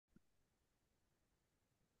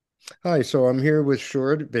Hi, so I'm here with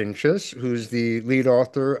Shord Binchus, who's the lead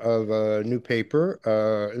author of a new paper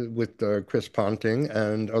with Chris Ponting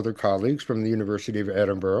and other colleagues from the University of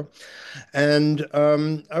Edinburgh. And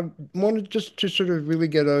I wanted just to sort of really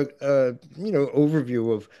get a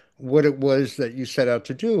overview of what it was that you set out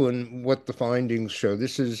to do and what the findings show.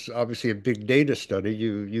 This is obviously a big data study.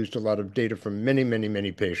 You used a lot of data from many, many,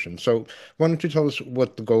 many patients. So why don't you tell us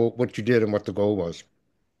what you did and what the goal was?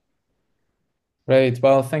 Great.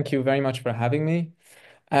 Well, thank you very much for having me.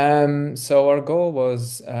 So our goal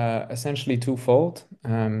was essentially twofold.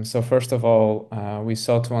 So first of all, we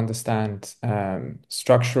sought to understand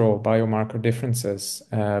structural biomarker differences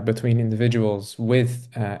between individuals with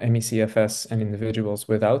ME/CFS and individuals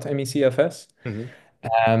without ME/CFS. Hmm.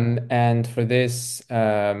 And for this,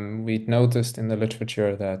 we'd noticed in the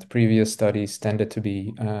literature that previous studies tended to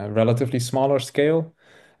be relatively smaller scale,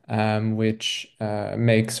 which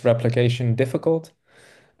makes replication difficult.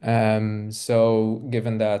 So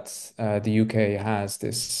given that the UK has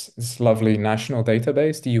this lovely national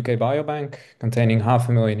database, the UK Biobank, containing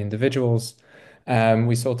 500,000 individuals,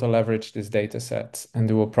 we sought to leverage this data set and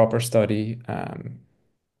do a proper study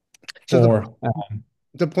So the for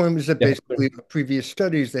The point was that yeah, basically previous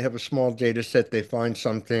studies, they have a small data set, they find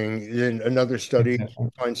something, in another study exactly.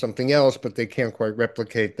 find something else, but they can't quite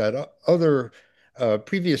replicate that other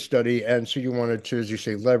previous study. And so you wanted to, as you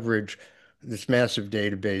say, leverage this massive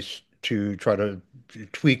database to try to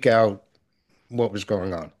tweak out what was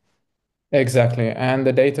going on. Exactly. And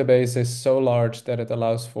the database is so large that it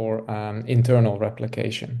allows for internal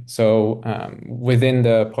replication. So within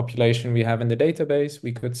the population we have in the database,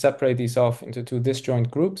 we could separate these off into two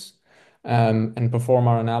disjoint groups and perform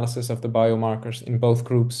our analysis of the biomarkers in both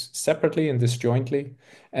groups separately and disjointly,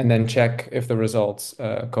 and then check if the results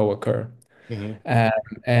co-occur. Hmm. Um,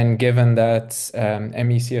 and given that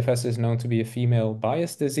ME/CFS is known to be a female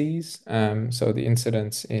bias disease, so the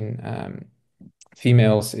incidence in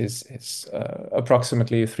females is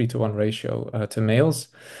approximately a 3-to-1 ratio to males.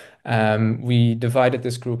 We divided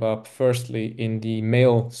this group up firstly in the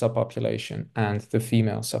male subpopulation and the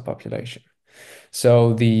female subpopulation.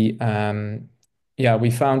 So we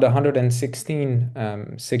found 116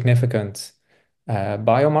 significant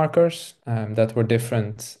biomarkers that were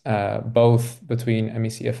different both between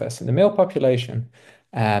ME/CFS in the male population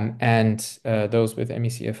and those with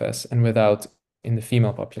ME/CFS and without in the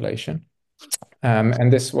female population.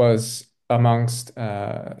 And this was amongst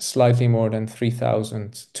slightly more than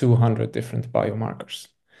 3,200 different biomarkers.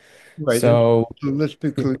 Right. And So, so let's be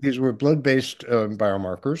yeah. clear, these were blood-based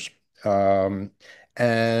biomarkers. Um,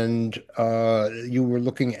 and you were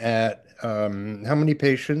looking at how many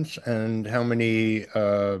patients and how many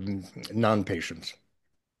non-patients.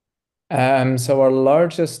 So our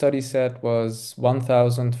largest study set was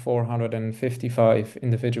 1,455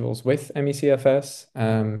 individuals with ME/CFS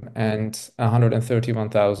and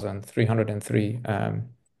 131,303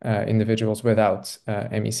 individuals without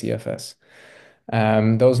ME/CFS.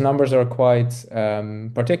 Those numbers are quite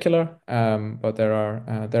particular, but there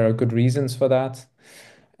are good reasons for that.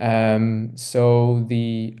 So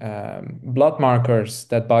the blood markers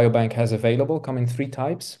that Biobank has available come in three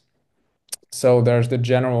types. So there's the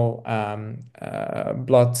general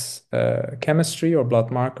blood chemistry or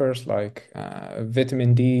blood markers like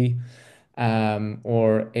vitamin D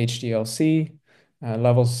or HDLC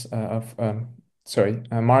levels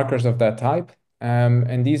markers of that type.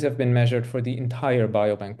 And these have been measured for the entire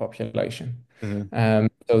biobank population. Mhm.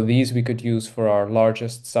 So these we could use for our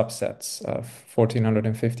largest subsets of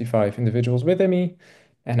 1,455 individuals with ME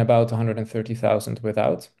and about 130,000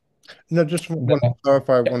 without. No, just want to The-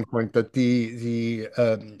 clarify one point that the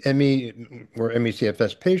ME or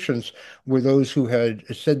ME/CFS patients were those who had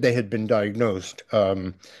said they had been diagnosed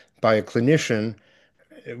by a clinician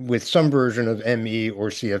with some version of ME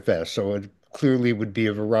or CFS. So it clearly would be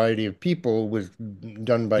a variety of people with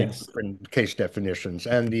done by Yes. different case definitions.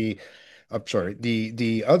 And I'm sorry,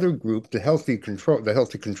 the other group, the healthy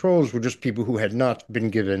controls were just people who had not been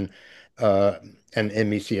given uh, an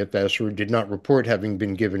ME/CFS or did not report having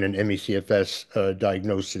been given an ME/CFS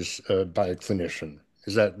diagnosis by a clinician.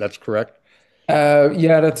 That's correct?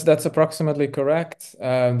 Yeah, that's approximately correct.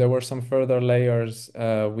 There were some further layers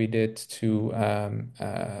we did to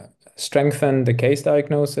strengthen the case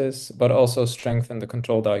diagnosis, but also strengthen the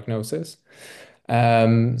control diagnosis.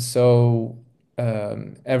 So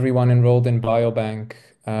everyone enrolled in Biobank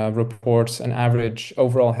reports an average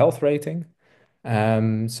overall health rating.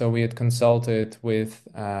 So we had consulted with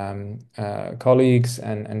colleagues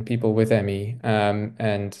and people with ME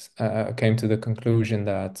and came to the conclusion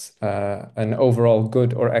that an overall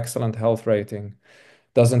good or excellent health rating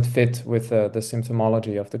doesn't fit with the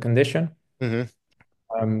symptomology of the condition. Hmm.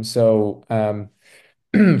 So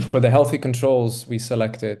for the healthy controls, we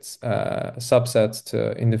selected subsets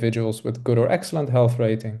to individuals with good or excellent health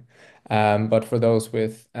rating. But for those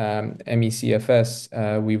with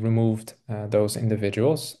ME/CFS, we removed those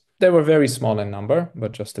individuals. They were very small in number,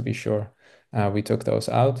 but just to be sure, we took those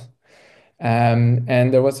out. And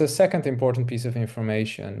there was a second important piece of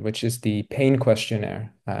information, which is the pain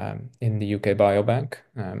questionnaire in the UK Biobank.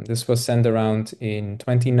 This was sent around in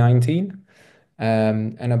 2019,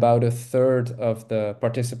 and about a third of the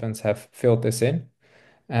participants have filled this in.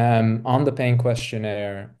 On the pain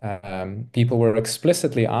questionnaire, people were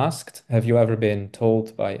explicitly asked, have you ever been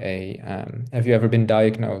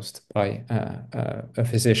diagnosed by a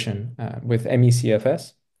physician with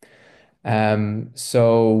ME/CFS?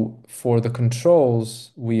 So for the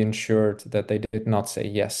controls, we ensured that they did not say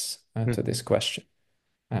yes to this question.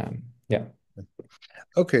 Yeah.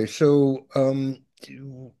 Okay, so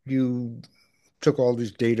you took all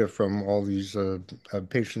these data from all these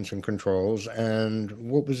patients and controls, and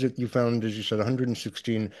what was it you found, as you said,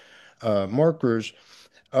 116 markers,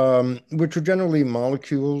 which are generally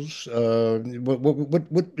molecules.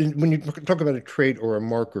 When you talk about a trait or a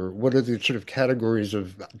marker, what are the sort of categories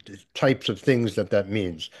of types of things that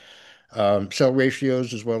means? Cell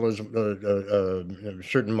ratios as well as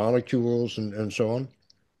certain molecules and so on.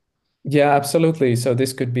 Yeah, absolutely. So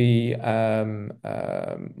this could be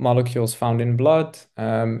molecules found in blood,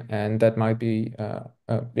 and that might be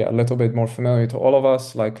yeah, a little bit more familiar to all of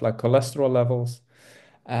us, like cholesterol levels.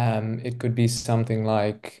 It could be something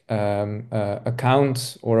like a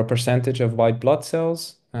count or a percentage of white blood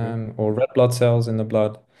cells or red blood cells in the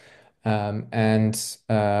blood, and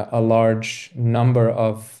a large number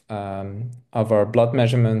of our blood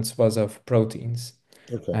measurements was of proteins.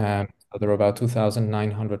 Okay. So there were about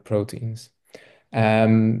 2,900 proteins.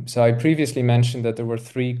 So I previously mentioned that there were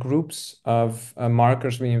three groups of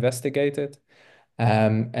markers we investigated,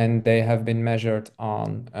 and they have been measured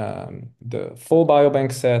on the full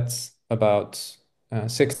biobank sets, about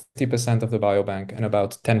 60% of the biobank and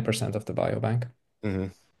about 10% of the biobank. Hmm.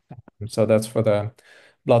 So that's for the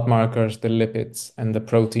blood markers, the lipids, and the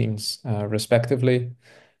proteins, respectively.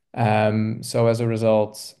 So as a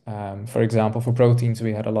result, for example, for proteins,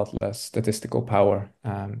 we had a lot less statistical power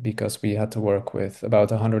because we had to work with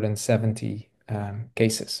about 170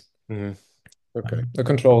 cases. Hmm. Okay. The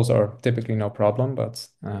controls are typically no problem, but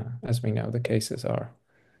as we know, the cases are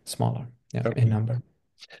smaller, yeah, in Okay. number.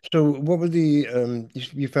 So what were the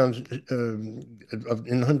you found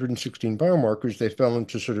in 116 biomarkers, they fell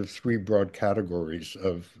into sort of three broad categories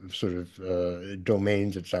of sort of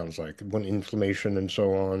domains, it sounds like. One, inflammation and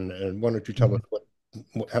so on. And why don't you tell us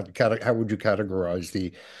Mhm. how would you categorize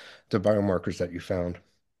the biomarkers that you found?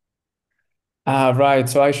 Right.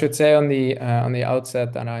 So I should say on the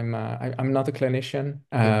outset that I'm not a clinician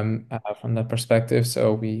from that perspective.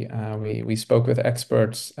 So we spoke with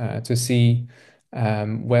experts to see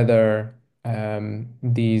whether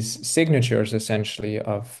these signatures essentially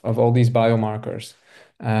of all these biomarkers,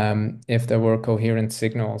 if there were coherent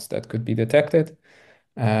signals that could be detected.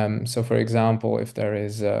 So for example, if there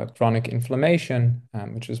is chronic inflammation,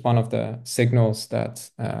 which is one of the signals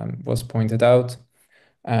that was pointed out,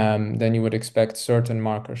 then you would expect certain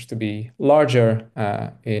markers to be larger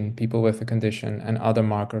in people with the condition and other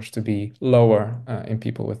markers to be lower in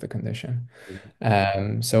people with the condition.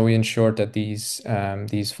 So we ensured that these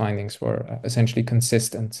findings were essentially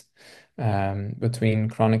consistent between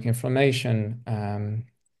chronic inflammation,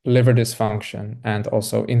 liver dysfunction, and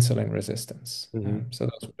also insulin resistance. Mhm. So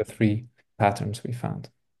those were the three patterns we found.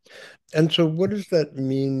 And so what does that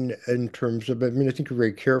mean in terms of, I mean, I think you're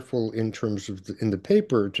very careful in terms of in the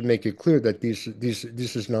paper to make it clear that this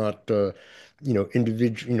is not,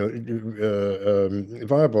 individual,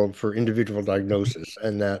 viable for individual diagnosis,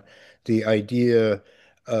 and that the idea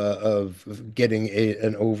of getting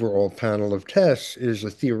an overall panel of tests is a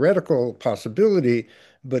theoretical possibility,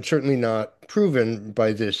 but certainly not proven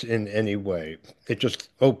by this in any way. It just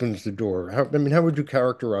opens the door. I mean, how would you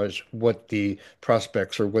characterize what the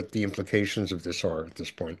prospects or what the implications of this are at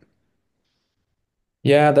this point?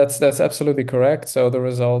 Yeah, that's absolutely correct. So the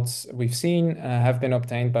results we've seen have been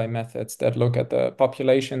obtained by methods that look at the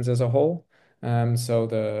populations as a whole. So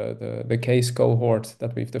the case cohort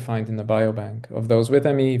that we've defined in the biobank of those with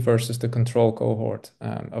ME versus the control cohort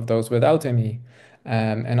of those without ME.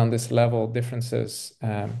 And on this level, differences,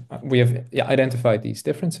 we have identified these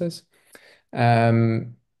differences.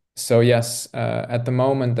 Um, so yes, at the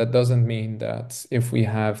moment, that doesn't mean that if we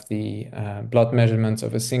have the blood measurements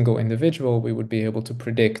of a single individual, we would be able to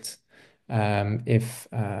predict if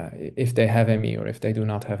they have ME or if they do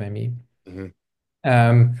not have ME. Mhm.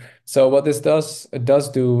 So what this does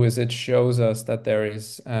do is it shows us that there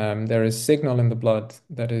is signal in the blood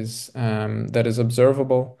that is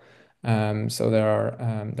observable. So there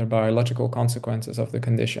are biological consequences of the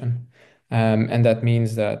condition, and that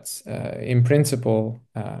means that in principle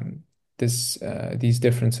these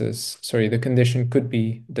differences, sorry, the condition could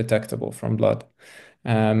be detectable from blood.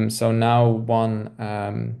 So now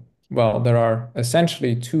well, there are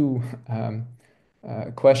essentially two.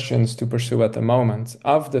 Questions to pursue at the moment.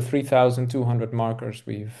 Of the 3,200 markers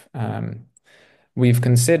we've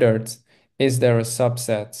considered, is there a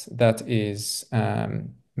subset that is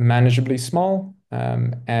manageably small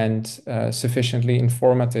and sufficiently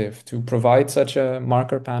informative to provide such a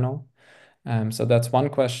marker panel? So that's one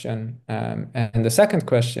question. And the second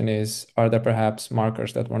question is, are there perhaps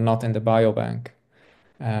markers that were not in the biobank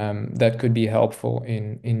that could be helpful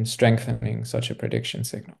in strengthening such a prediction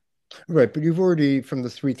signal? Right, but you've already, from the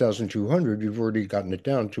 3,200, you've already gotten it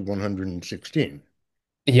down to 116.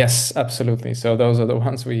 Yes, absolutely. So those are the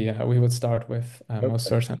ones we would start with, most Okay.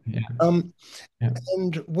 certainly. Yeah. Um, Yeah.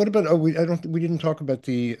 and what about, oh, we didn't talk about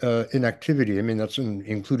the inactivity. I mean, that's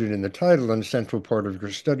included in the title and a central part of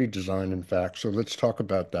your study design, in fact. So let's talk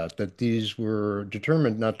about that, that these were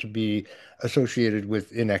determined not to be associated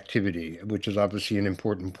with inactivity, which is obviously an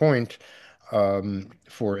important point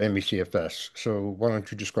for ME/CFS. So why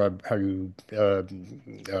don't you describe how you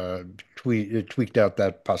tweaked out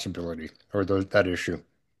that possibility or that issue?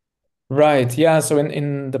 Right. Yeah. So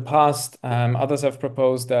in the past, others have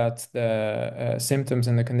proposed that the symptoms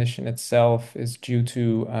in the condition itself is due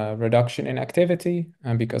to reduction in activity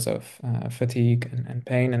because of fatigue and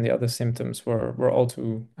pain, and the other symptoms we're all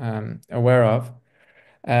too aware of.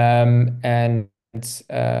 And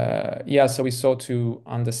yeah, so we sought to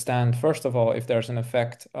understand, first of all, if there's an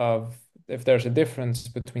effect of, if there's a difference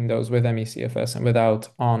between those with ME/CFS and without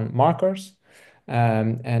on markers.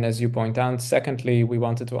 And as you point out, secondly, we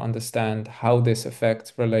wanted to understand how this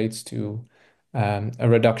effect relates to a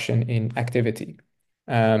reduction in activity.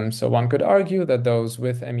 So one could argue that those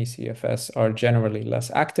with ME/CFS are generally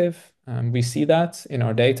less active. We see that in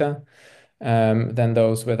our data than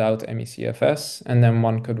those without ME/CFS. And then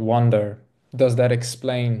one could wonder, does that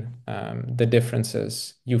explain the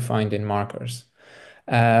differences you find in markers?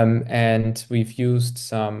 And we've used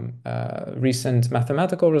some recent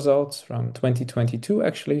mathematical results from 2022,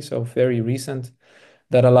 actually, so very recent,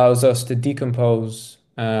 that allows us to decompose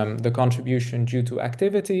the contribution due to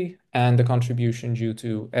activity and the contribution due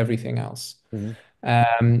to everything else. Mhm.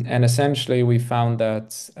 And essentially, we found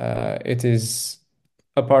that it is,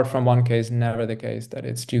 apart from one case, never the case that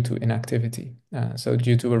it's due to inactivity. So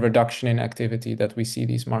due to a reduction in activity that we see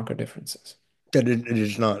these marker differences. That it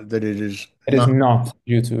is not, that it is It is not. not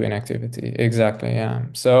due to inactivity. Exactly, yeah.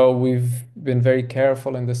 So we've been very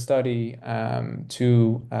careful in the study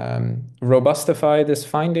to robustify this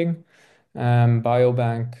finding.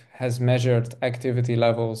 Biobank has measured activity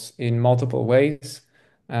levels in multiple ways.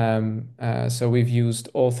 So we've used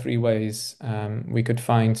all three ways we could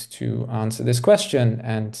find to answer this question,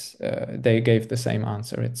 and they gave the same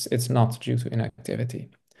answer. It's not due to inactivity.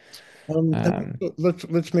 And Um,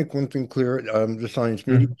 let's make one thing clear. The Science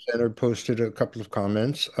Media mm, Center posted a couple of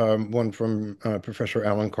comments. One from Professor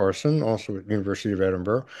Alan Carson, also at University of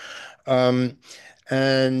Edinburgh, um,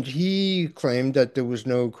 and he claimed that there was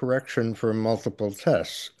no correction for multiple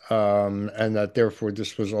tests, and that therefore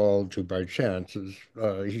this was all due by chance.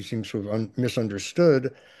 He seems to have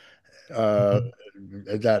misunderstood uh, mhm.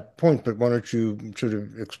 at that point. But why don't you sort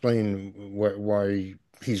of explain why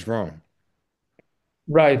he's wrong?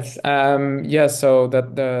 Right. Yeah, so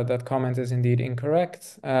that comment is indeed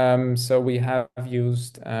incorrect. So we have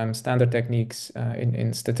used standard techniques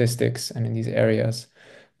in statistics and in these areas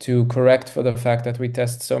to correct for the fact that we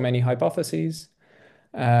test so many hypotheses.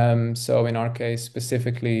 So in our case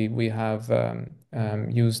specifically, we have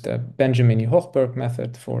used a Benjamin-Hochberg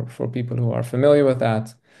method for people who are familiar with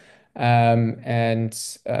that. And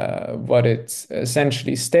what it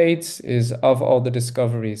essentially states is, of all the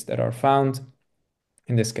discoveries that are found,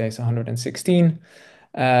 in this case 116,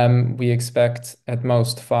 we expect at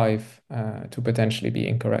most five to potentially be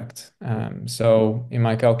incorrect. So in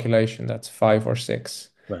my calculation, that's five or six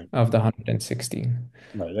Right. of the 116.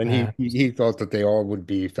 Right. And Uh, he thought that they all would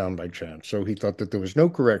be found by chance. So he thought that there was no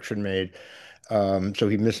correction made. So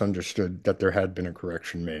he misunderstood that there had been a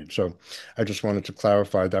correction made. So I just wanted to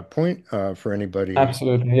clarify that point for anybody.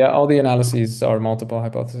 Absolutely. Yeah, all the analyses are multiple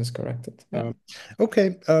hypothesis corrected. Yeah. Um,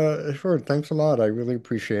 okay, sure. Thanks a lot. I really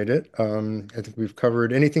appreciate it. I think we've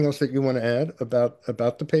covered anything else that you want to add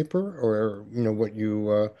about the paper, or what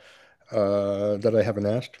you that I haven't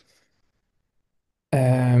asked?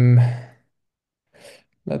 Um,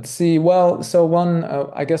 let's see. Well,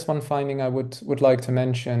 so I guess one finding I would like to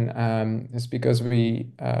mention is because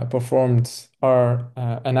we performed our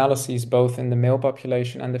analyses both in the male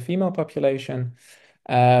population and the female population.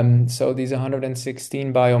 So these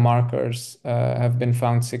 116 biomarkers have been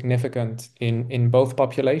found significant in both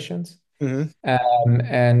populations. Hmm.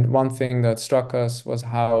 And one thing that struck us was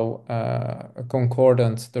how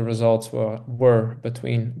concordant the results were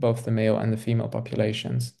between both the male and the female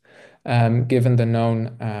populations, given the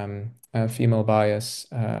known female bias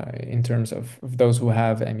in terms of those who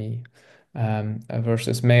have ME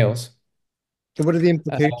versus males. So what are the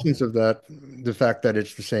Uh, implications of that, the fact that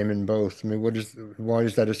it's the same in both? I mean, why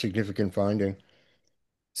is that a significant finding?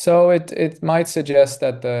 so it might suggest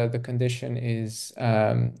that the condition is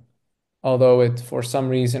although it for some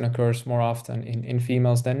reason occurs more often in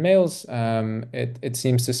females than males, it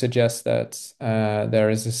seems to suggest that there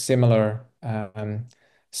is a similar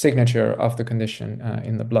signature of the condition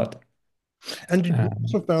in the blood. And did you Um,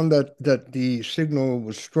 also found that the signal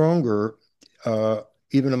was stronger, uh,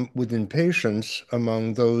 even within patients,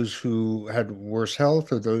 among those who had worse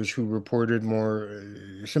health or those who reported more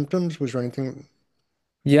symptoms? Was there anything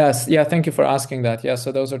yes, yeah, thank you for asking that. Yeah,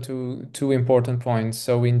 so those are two important points.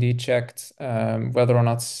 So we indeed checked whether or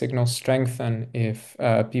not signals strengthen if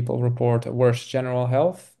people report a worse general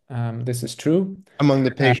health. This is true. among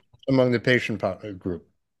the patient group?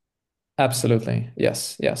 Absolutely.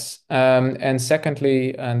 Yes. Yes. And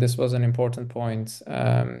secondly, and this was an important point,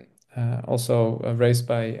 also raised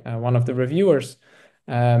by one of the reviewers.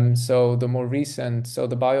 So the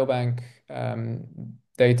biobank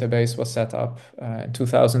database was set up in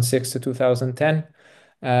 2006 to 2010.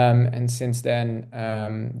 And since then,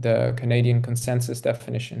 the Canadian consensus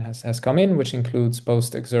definition has come in, which includes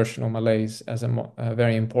post-exertional malaise as a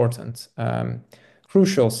very important,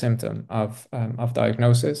 crucial symptom of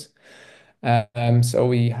diagnosis. So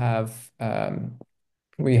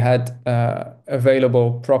we had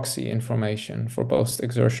available proxy information for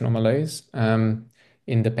post-exertional malaise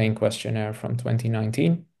in the pain questionnaire from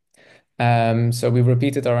 2019. So we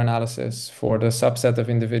repeated our analysis for the subset of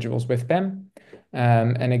individuals with PEM.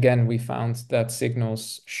 And again, we found that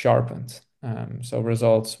signals sharpened. So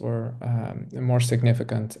results were more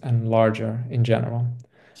significant and larger in general,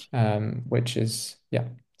 which is, yeah,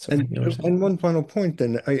 sorry, And you were saying. and one final point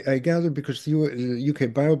then, I gather because the UK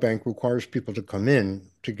Biobank requires people to come in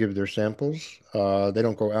to give their samples, they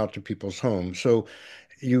don't go out to people's homes. So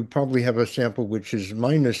you probably have a sample which is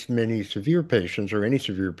minus many severe patients or any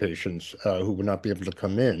severe patients who would not be able to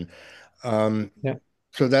come in. Um, Yeah.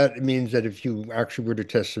 so that means that if you actually were to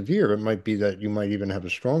test severe, it might be that you might even have a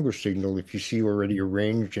stronger signal if you see already a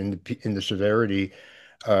range in the severity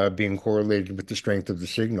being correlated with the strength of the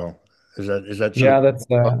signal. Is that sort Yeah,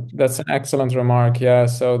 of? that's an excellent remark. Yeah,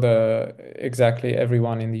 so the exactly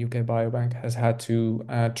everyone in the UK Biobank has had to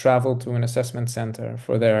travel to an assessment center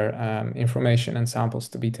for their information and samples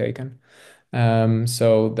to be taken.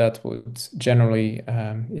 So that would generally,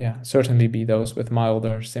 yeah, certainly be those with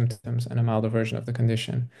milder symptoms and a milder version of the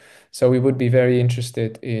condition. So we would be very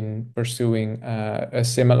interested in pursuing a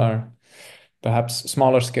similar, perhaps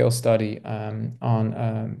smaller scale study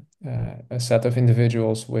on a set of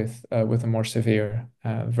individuals with a more severe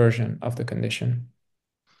version of the condition.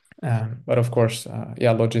 But of course,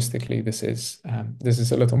 yeah, logistically, this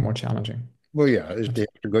is a little more challenging. Well, yeah, they Abs-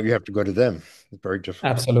 have to go. You have to go to them. It's very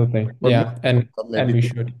difficult. Absolutely, Or yeah, and maybe. we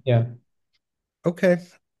should, yeah. Okay.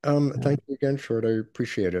 Yeah. Thank you again, Short. I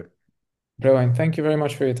appreciate it. Brilliant. Thank you very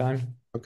much for your time.